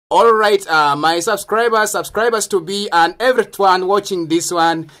All right, my subscribers to be, and everyone watching this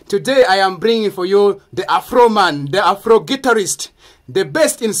one. Today I am bringing for you the Afro man, the Afro guitarist, the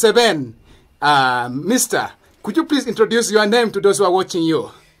best in 7. Mister, could you please introduce your name to those who are watching you?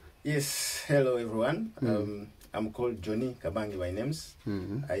 Yes, hello everyone. I'm called Johnny Kabangi by names.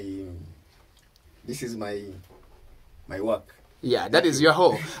 This is my work. Yeah, that is your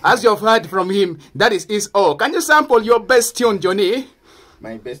whole. As you've heard from him, that is his all. Can you sample your best tune, Johnny?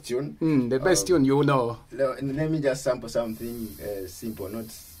 My best tune? The best tune you know. Let me just sample something simple, not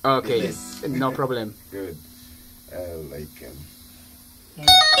okay, no problem. Good.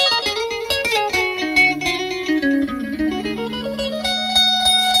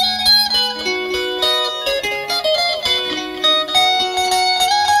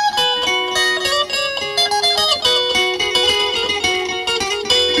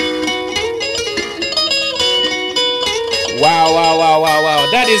 Wow.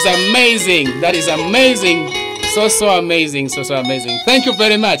 That is amazing. That is amazing. So amazing. So amazing. Thank you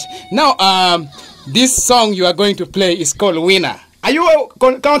very much. Now, this song you are going to play is called Winner. Are you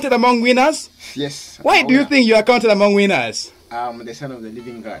counted among winners? Yes. Why do you think you are counted among winners? I'm the son of the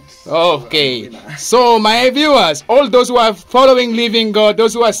living God. Okay. So my viewers, all those who are following living God,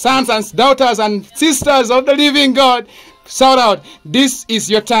 those who are sons and daughters and sisters of the living God, shout out, this is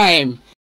your time.